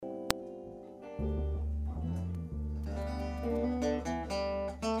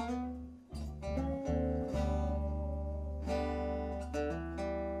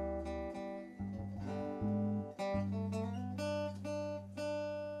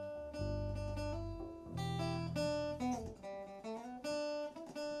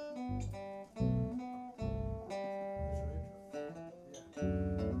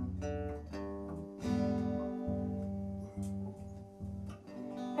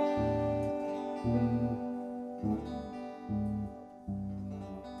There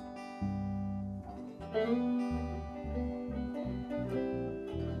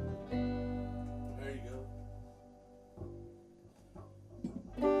you go.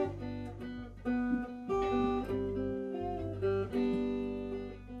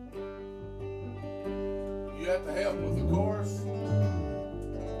 You have to help with the chorus.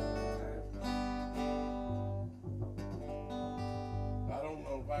 I don't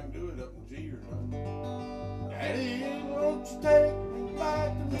know if I can do it up in G or not. Daddy, won't you take me back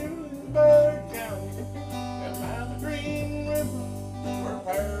to Muhlenberg County and by the Green River where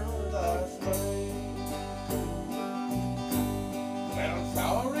paradise lay? Well, I'm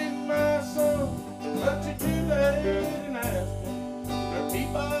sorry, my son, but you're too late in asking. Their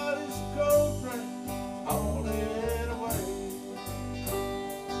Peabody's gold train hauled it away.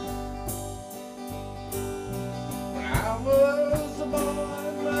 When I was a boy,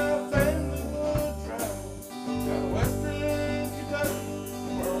 my family would travel down western Kentucky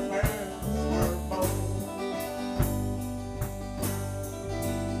where our parents were born.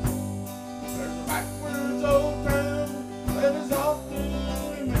 There's a backwards old town that is often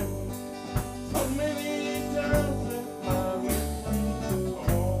remembered. So many times that my memories go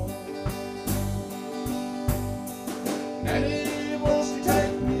on. Daddy, won't you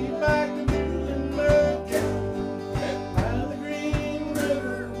take me back to Muhlenberg County and by the Green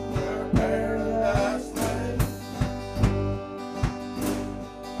River where paradise lay?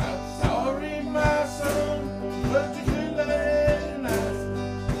 I'm sorry, my son, but you're too late in asking.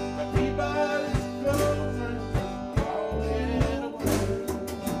 The Peabody's gold train hauled it away.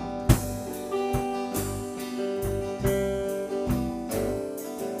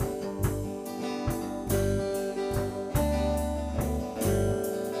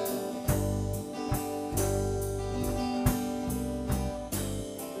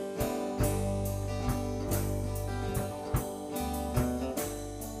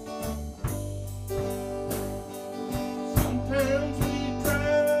 Sometimes we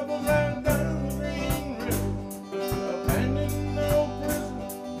travel right down the Green River, abandoned old prison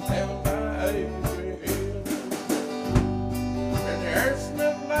down by Avery Hill. Where the air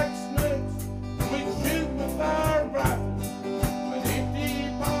smelled like snakes, and we shoot with our rifles, with empty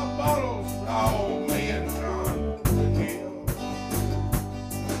pop bottles for all me and John to kill.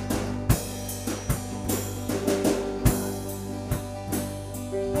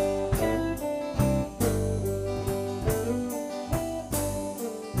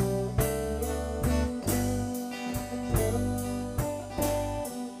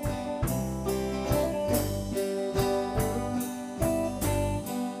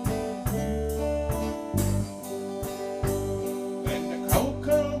 When the coal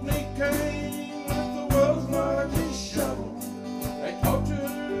company came with the world's largest shovel, they tortured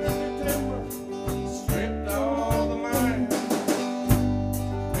the timber, stripped all the land.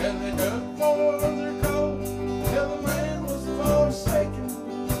 And they dug for their coal till the land was forsaken,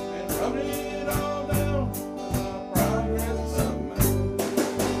 and wrote it all down as the progress of man.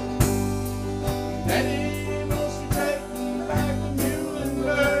 Daddy, won't you take me back to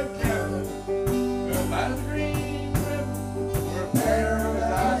Muhlenberg County, go by the Green River where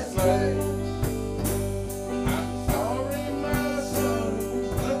paradise lay? I'm sorry, my son,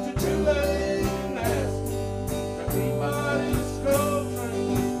 but you're too late in asking. The Peabody's gold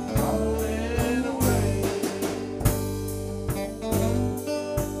train hauled it away.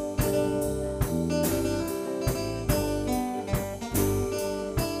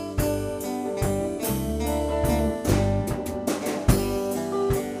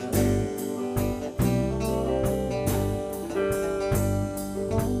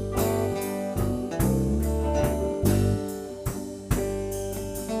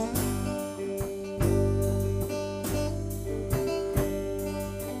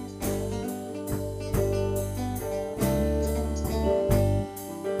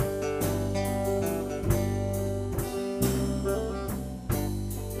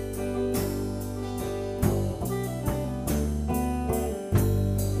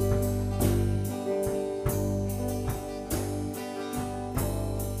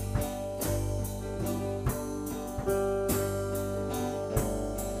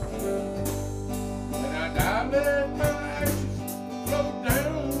 And I let my ashes flow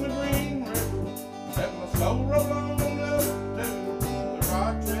down the Green River, let my soul roll on up to the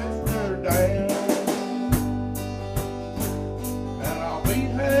Rochester Dam. And I'll be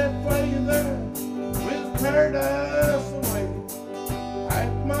halfway there with paradise away,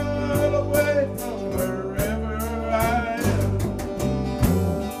 half mile away from wherever I am.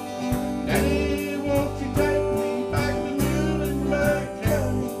 Daddy, won't you take me back to Muhlenberg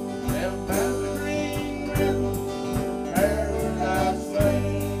County and by the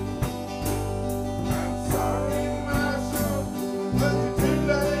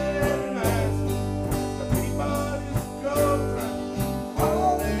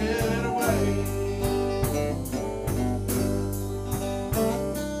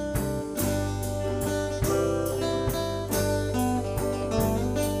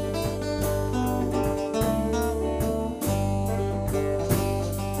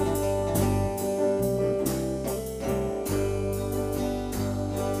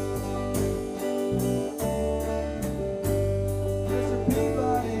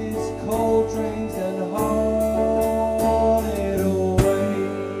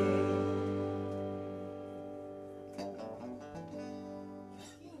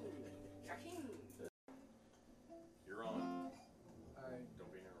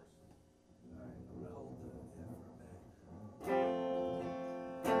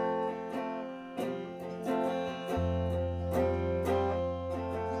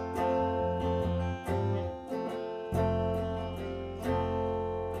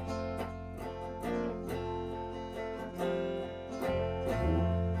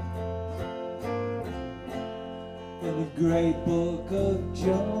great book of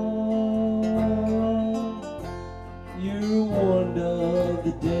John, you're wonder of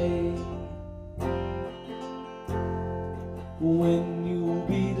the day, when you'll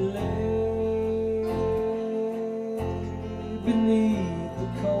be laid beneath the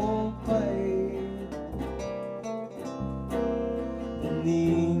cold clay, and the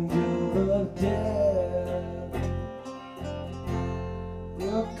angel of death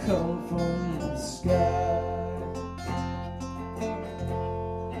will come from the sky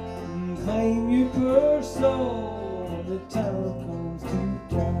and claim your poor soul when the time comes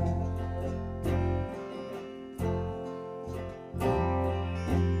to die.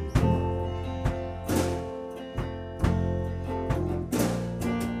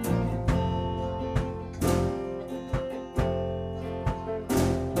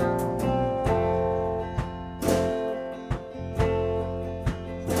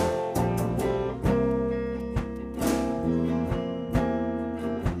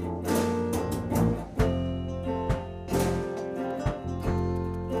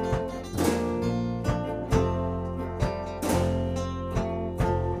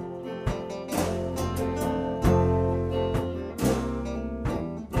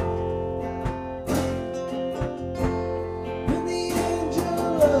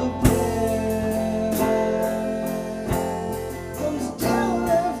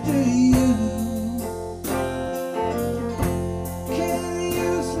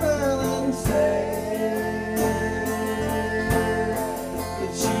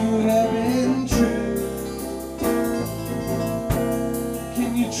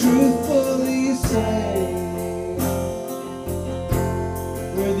 Truthfully say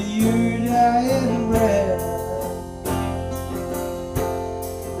whether you're dying breath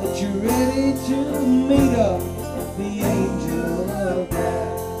that you're ready to meet up the angel of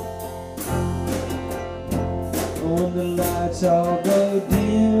death. When the lights all go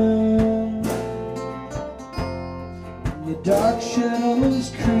dim and the dark shadows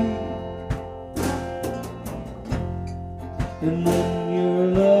creep, and when your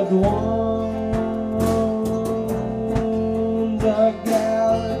loved ones are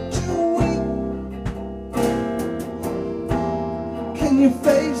gathered to weep, can you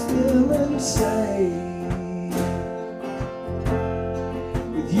face them and say,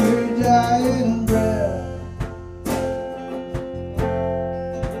 with your dying breath,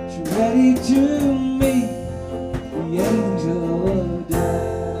 that you're ready to meet the angel of death?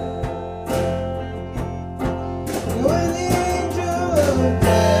 When the angel of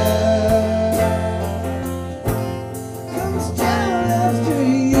death comes down after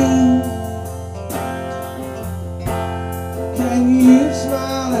you, can you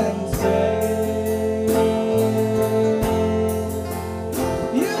smile and say,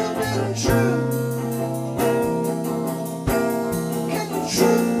 you've been true? Can you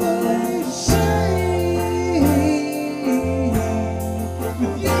truthfully say, with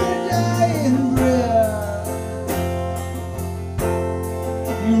your dying breath,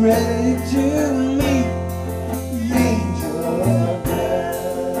 you ready to meet the angel of death?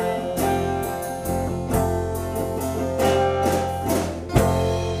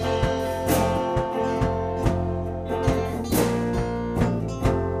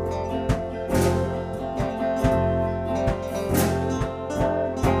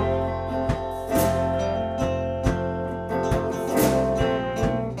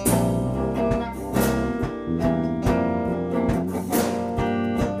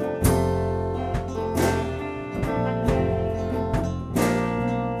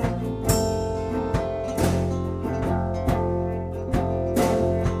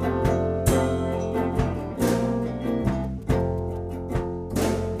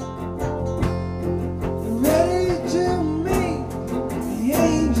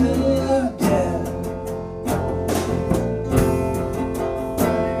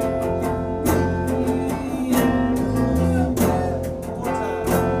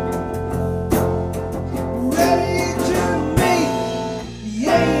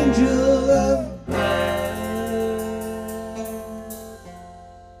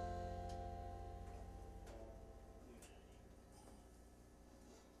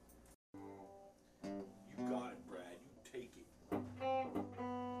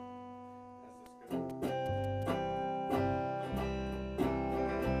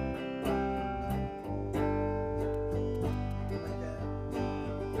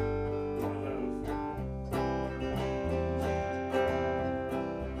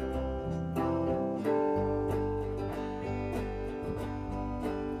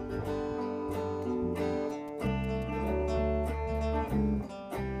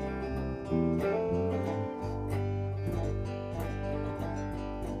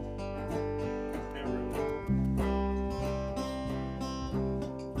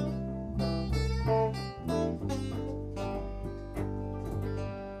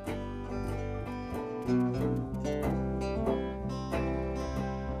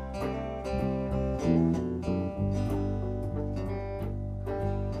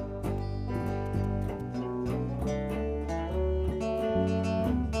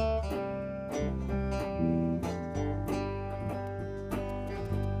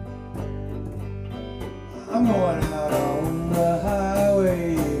 I'm going out on the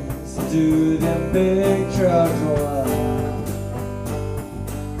highway, listen to them big trucks roll out.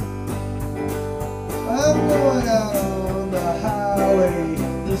 I'm going out on the highway,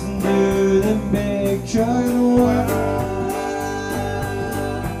 listen to them big trucks roll out.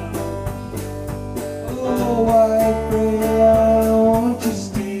 Oh, white bread, I don't want you to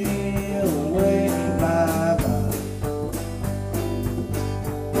steal away my mind.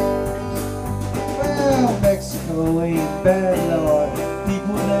 Well, Mexico ain't bad, Lord.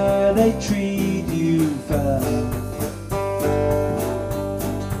 People there, they treat you fine.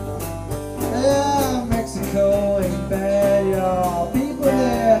 Yeah, Mexico ain't bad, y'all. People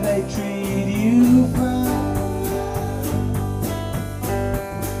there, they treat you fine.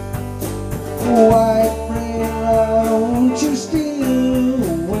 White bread, I don't want you to steal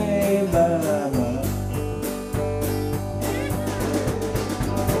away my mind.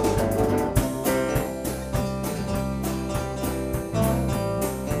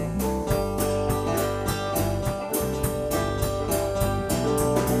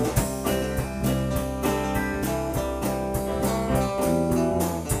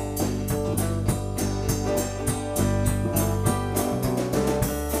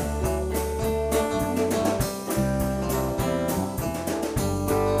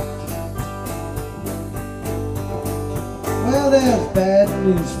 Well, there's bad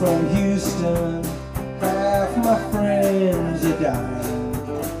news from Houston. Half my friends are dying.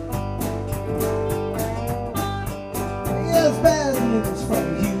 There's bad news from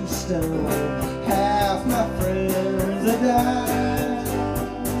Houston. Half my friends are dying.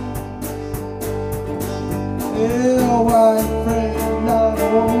 Yeah, white friend, I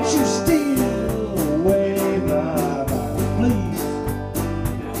won't you steal away my mind, please.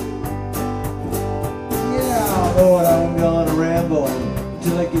 Yeah, Lord, I'm gonna ramble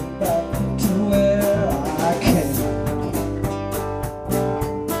till I get back to where I came.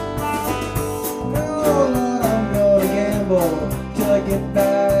 Oh, Lord, I'm gonna gamble till I get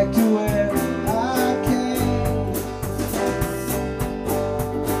back to where I came.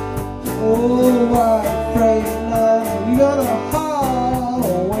 Oh, white freight line, you gotta haul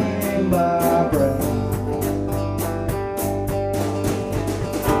away my breath.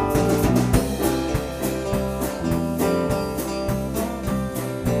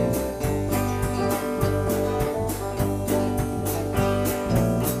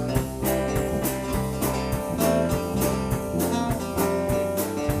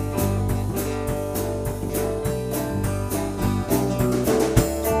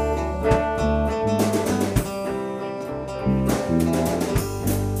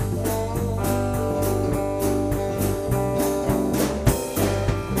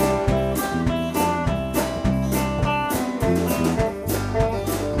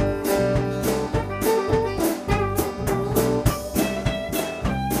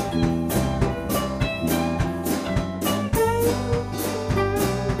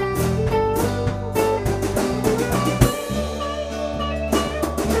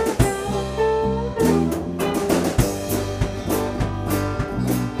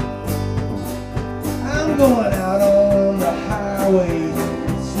 I'm going out on the highway,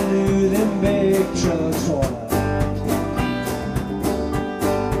 through them big trucks roll out.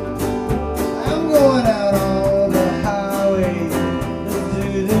 I'm going out on the highway,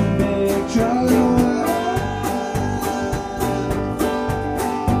 through them big trucks roll out.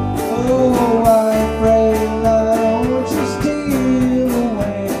 Oh, white freight line, won't you steal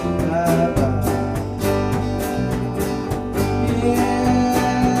away my mind?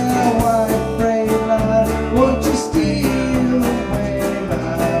 Yeah, white freight line, won't you steal away my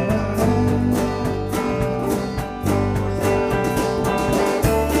mind?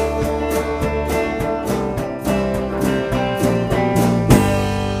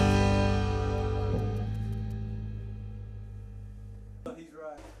 He's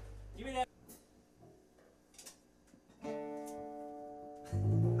right. Give me that.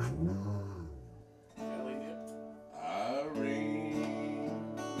 Irene,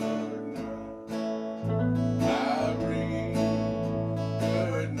 good night. Irene,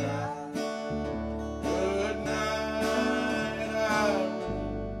 good night. Good night, Irene.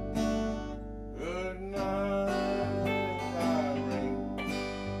 Good night, Irene.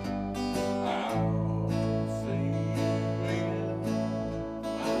 I'll see you in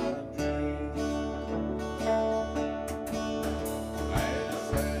my dreams.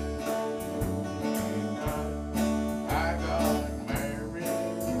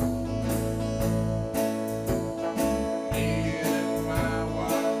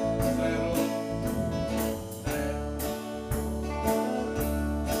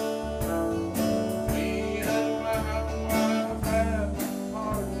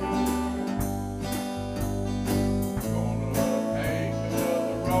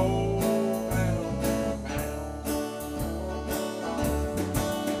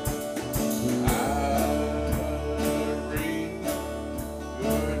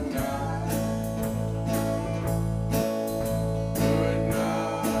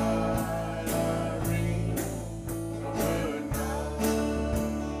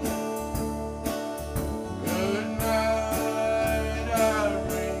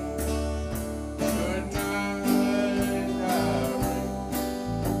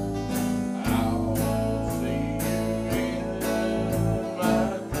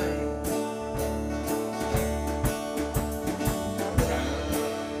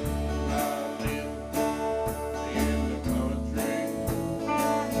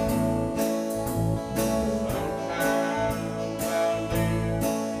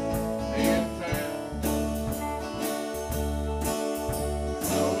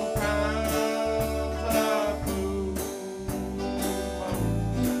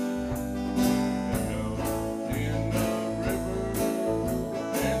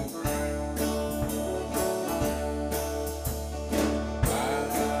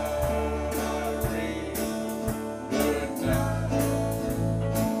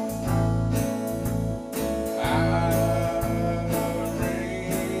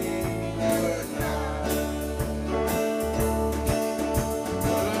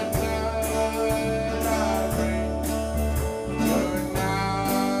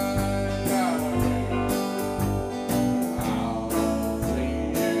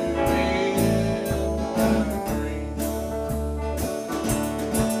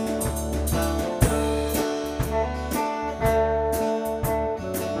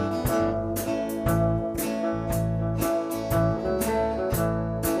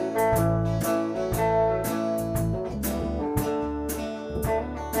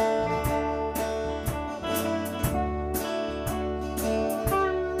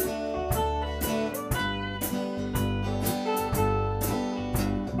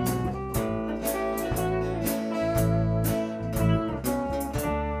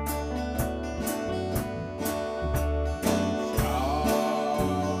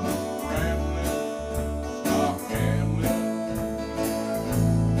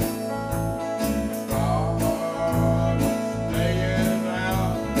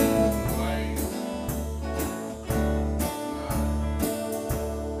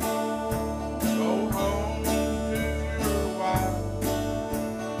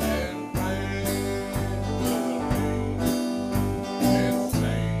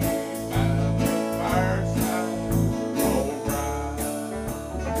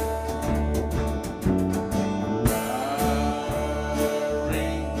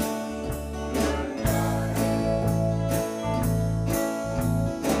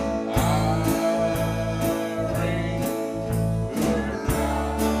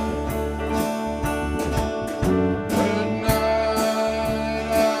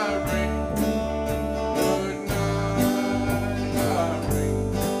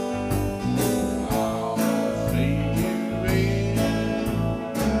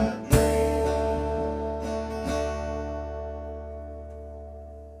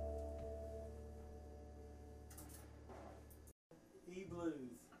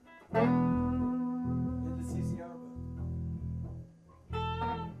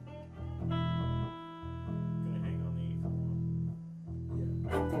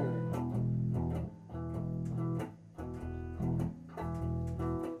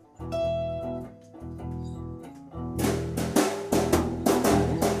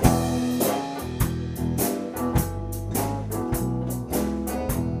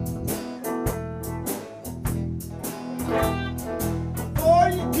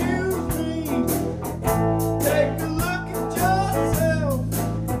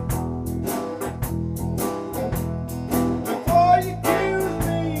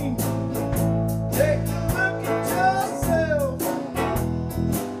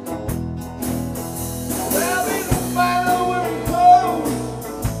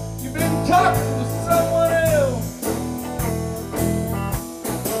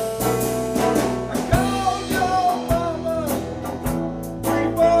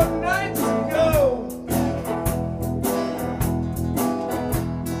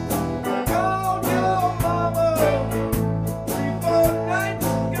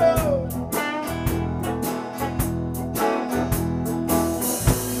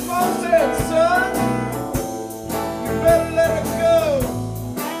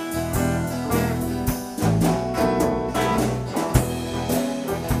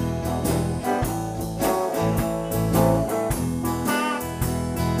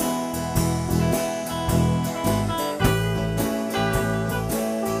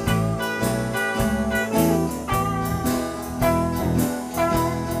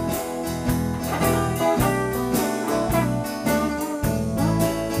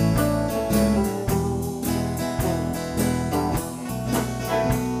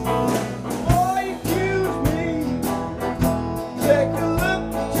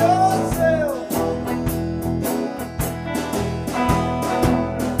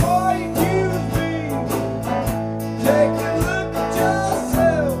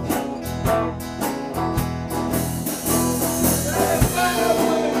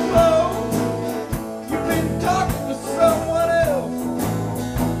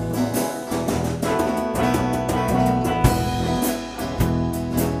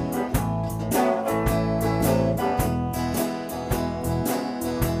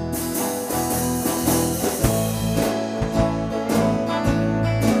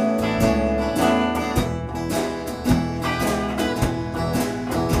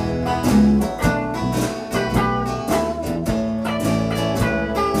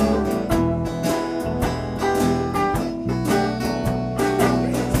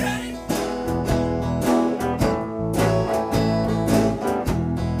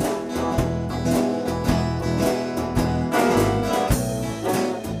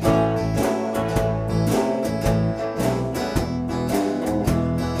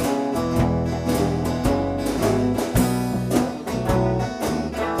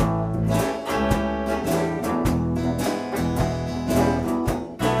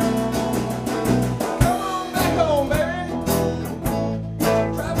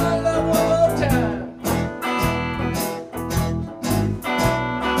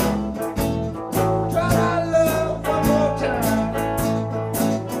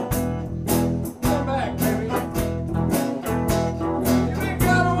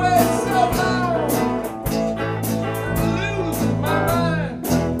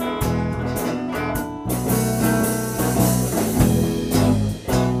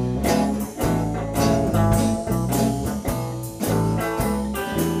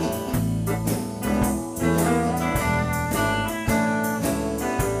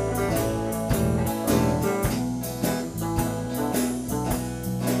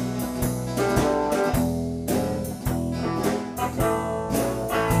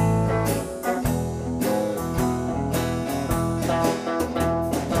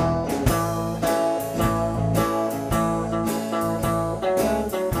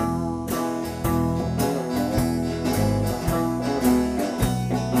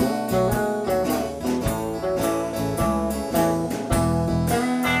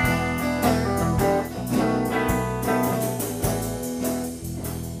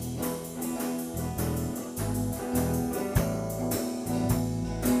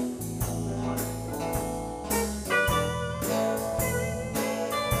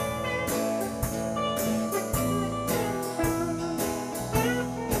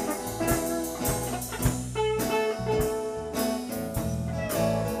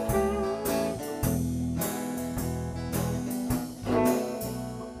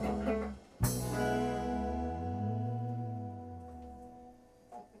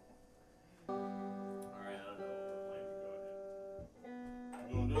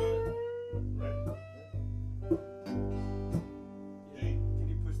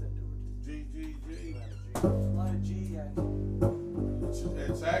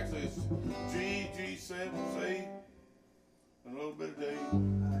 it's G, G7, C, and a little bit of D.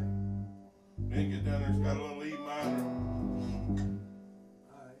 Alright. Then get down there, it's got a little E minor.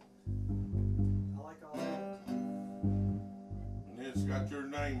 Alright. I like all that. And then it's got your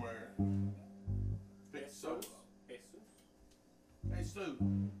name there. Jesus. Jesus.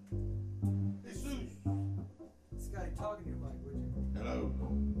 Jesus. Scotty, talking to your mic, would you? Hello.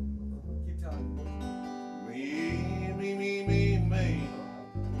 Keep talking. Me.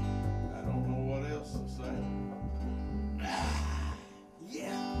 I don't know what else to say.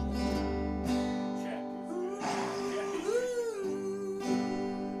 Yeah. Check.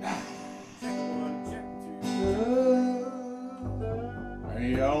 Check one, check two.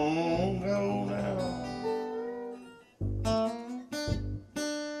 Hey, don't go now.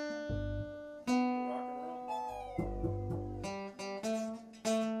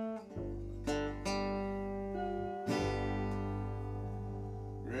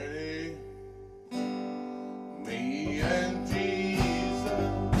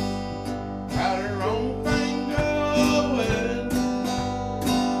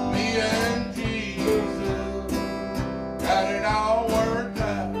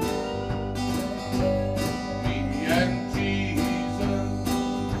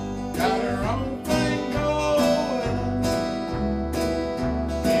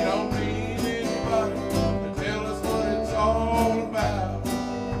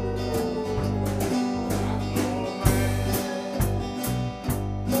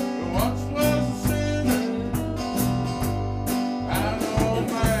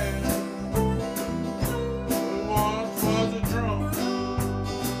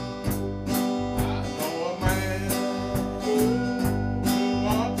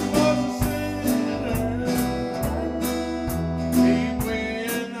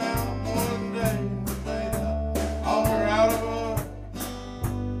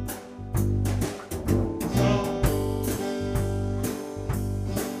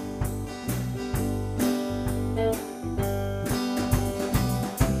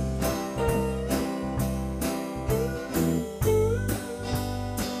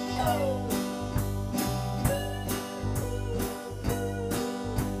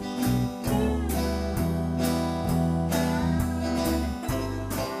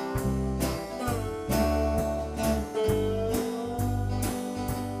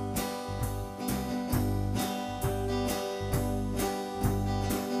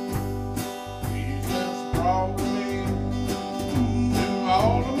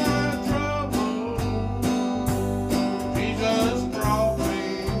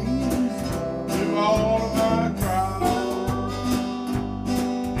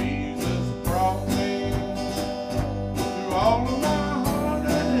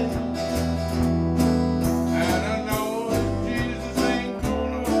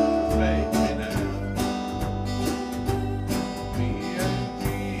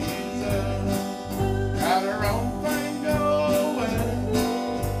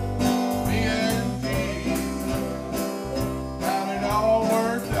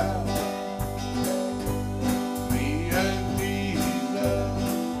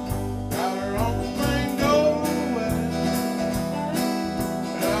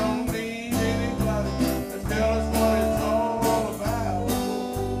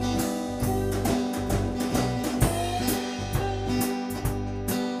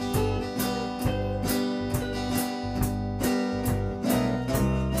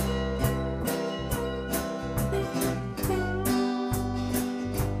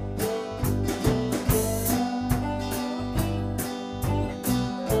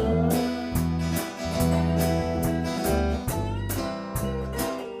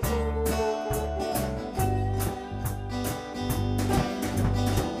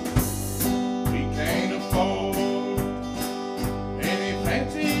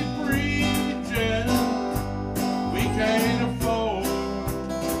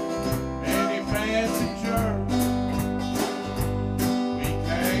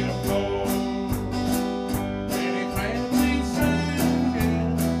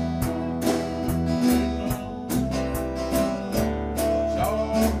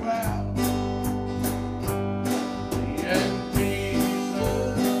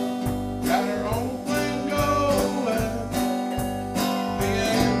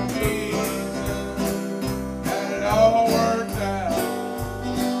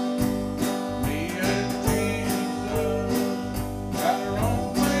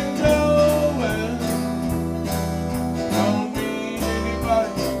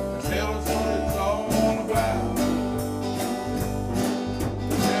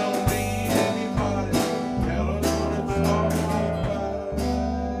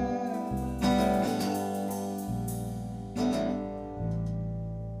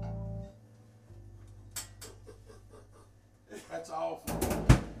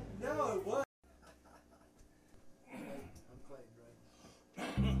 awful. No, it wasn't. I'm Clayton,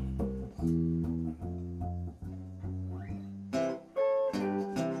 right?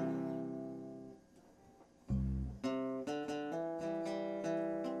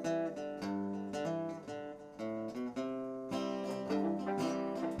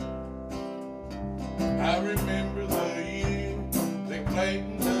 I remember the year that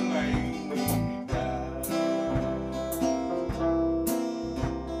Clayton Delaney died.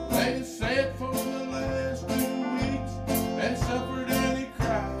 They said for the last 2 weeks they suffered and he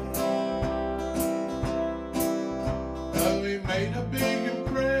cried. But he made a big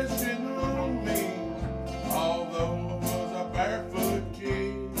impression on me, although I was a barefoot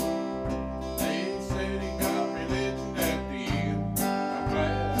kid. They said he got religion at the end. I'm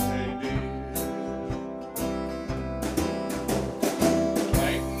glad they did.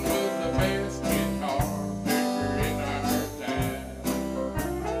 Clayton was the best guitar picker in our time.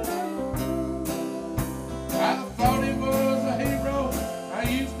 I thought he was a hero. I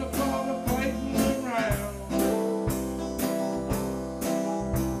used to follow Clayton around.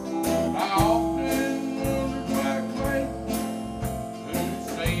 I often wondered why Clayton, who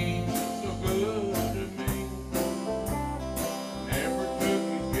seemed so good to me, never took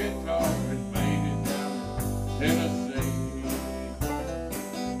his guitar and made it down to Tennessee.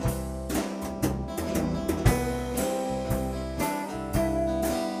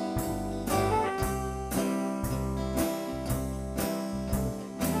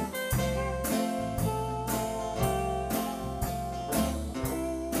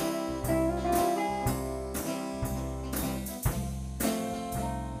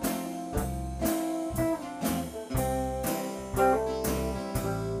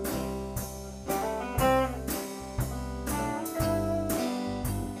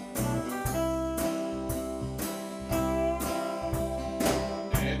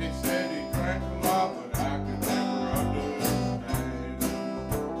 Daddy said he drank a lot, but I could never understand.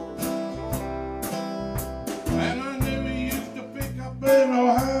 And I knew he used to pick up in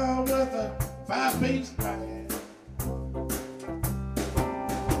Ohio with a 5-piece band.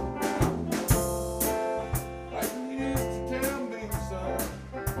 Like he used to tell me, son,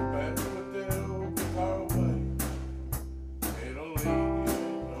 better put that old guitar away. It'll lead you to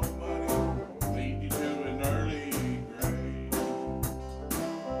no money, or lead you to an early grave.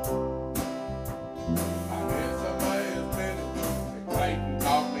 I guess I may admit it, that Clayton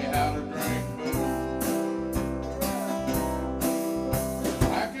taught me how to drink booze.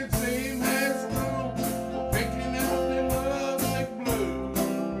 I could see him headstrong, picking out them lovesick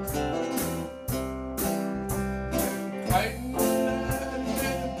blues. Clayton and I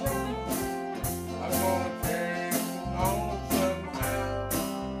made a promise, I'm gonna carry him on somehow.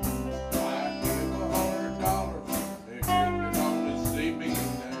 I'd give $100 if you could only see me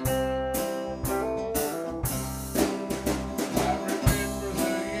now. I remember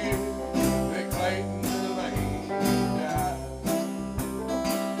the year that Clayton Delaney died.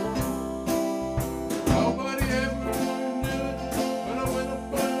 Nobody ever knew it, but I went up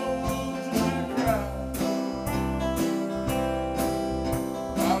in the woods and I cried.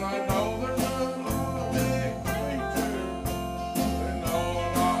 Now I know there's a lot of big preachers that know a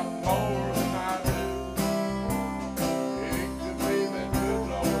lot more than I do. It could be that good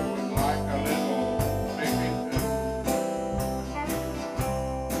Lord would like a little picking too.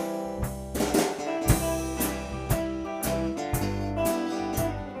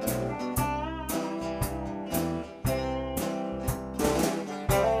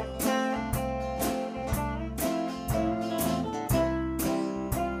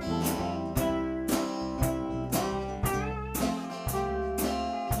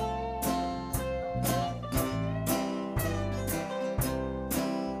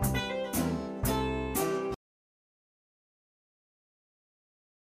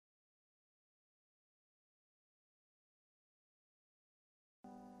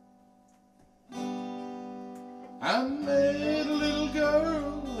 I met a little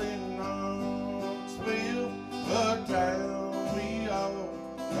girl in Knoxville, a town we all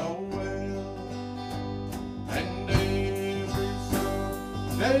know well. And every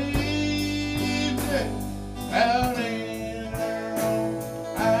Sunday evening, out in her home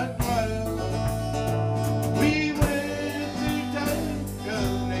I dwell. We went to take a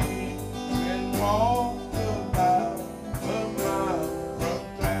knee and walk about a mile from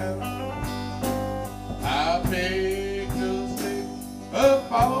town. I picked a stick up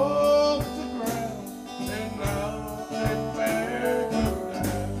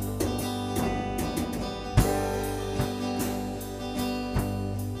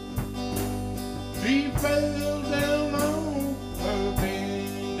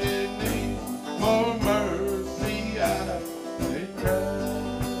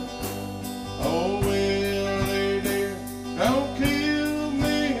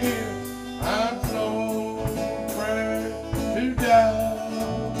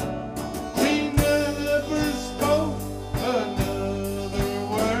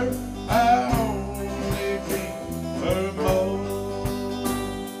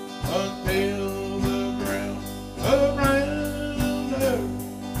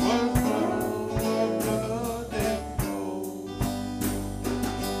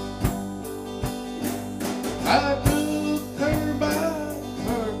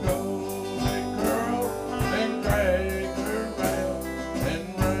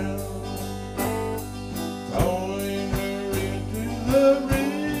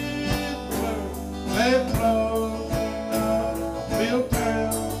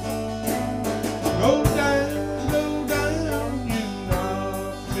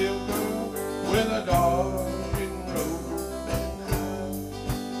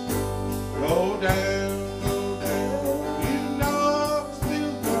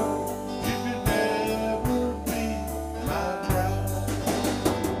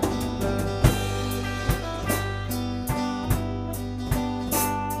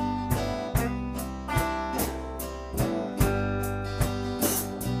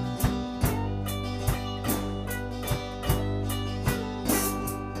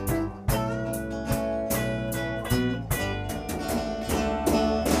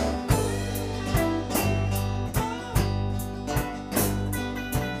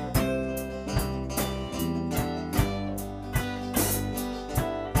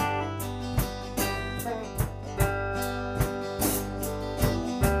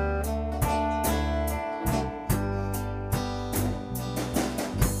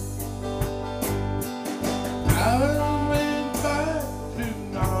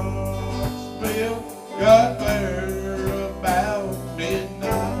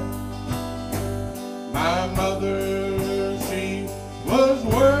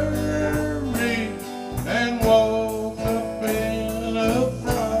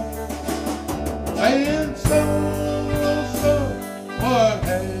saying, son, oh son, what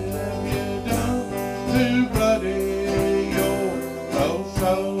have you done to bloody your old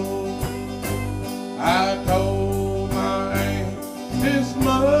soul? I told my aunt, his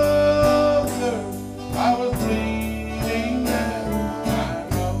mother, I was bleeding and I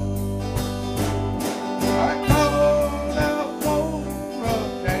know. I called out for a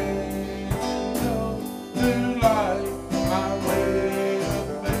candle to light my way of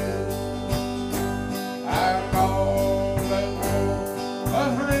bed. I called out for a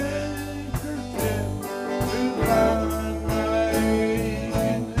handkerchief to blind my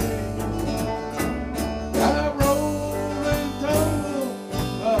aching head. I rolled and tumbled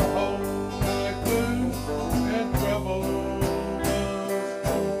the whole night through, and trouble was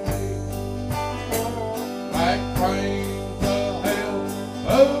for me. Like flames of hell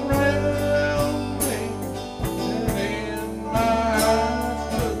around me, and in my eyes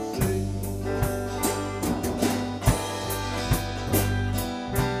could see.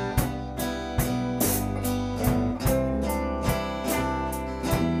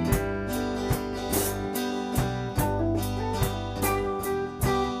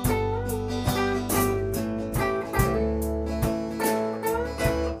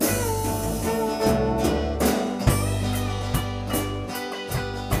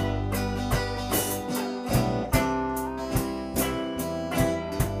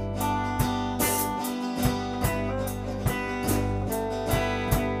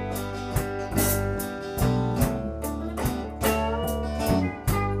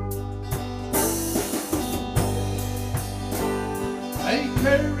 They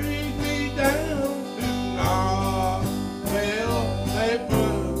carried me down to Knoxville. They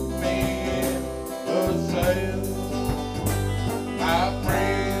put me in a cell. My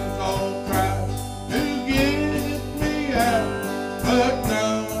friends all tried to get me out, but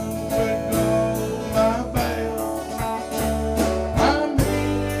none